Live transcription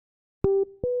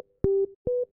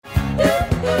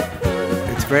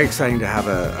very exciting to have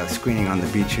a screening on the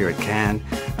beach here at Cannes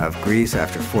of Grease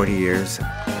after 40 years.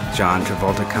 John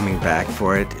Travolta coming back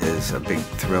for it is a big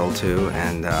thrill too,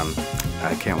 and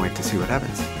I can't wait to see what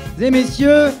happens. Et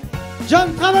messieurs, John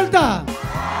Travolta!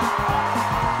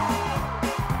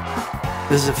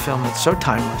 This is a film that's so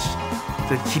timeless,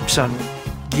 that keeps on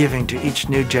giving to each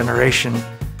new generation.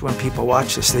 When people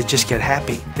watch this, they just get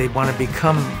happy. They want to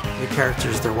become the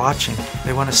characters they're watching.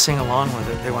 They want to sing along with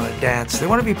it. They want to dance. They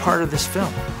want to be part of this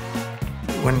film.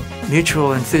 When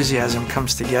mutual enthusiasm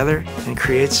comes together and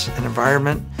creates an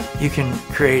environment, you can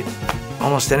create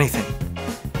almost anything.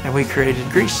 And we created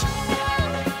Grease.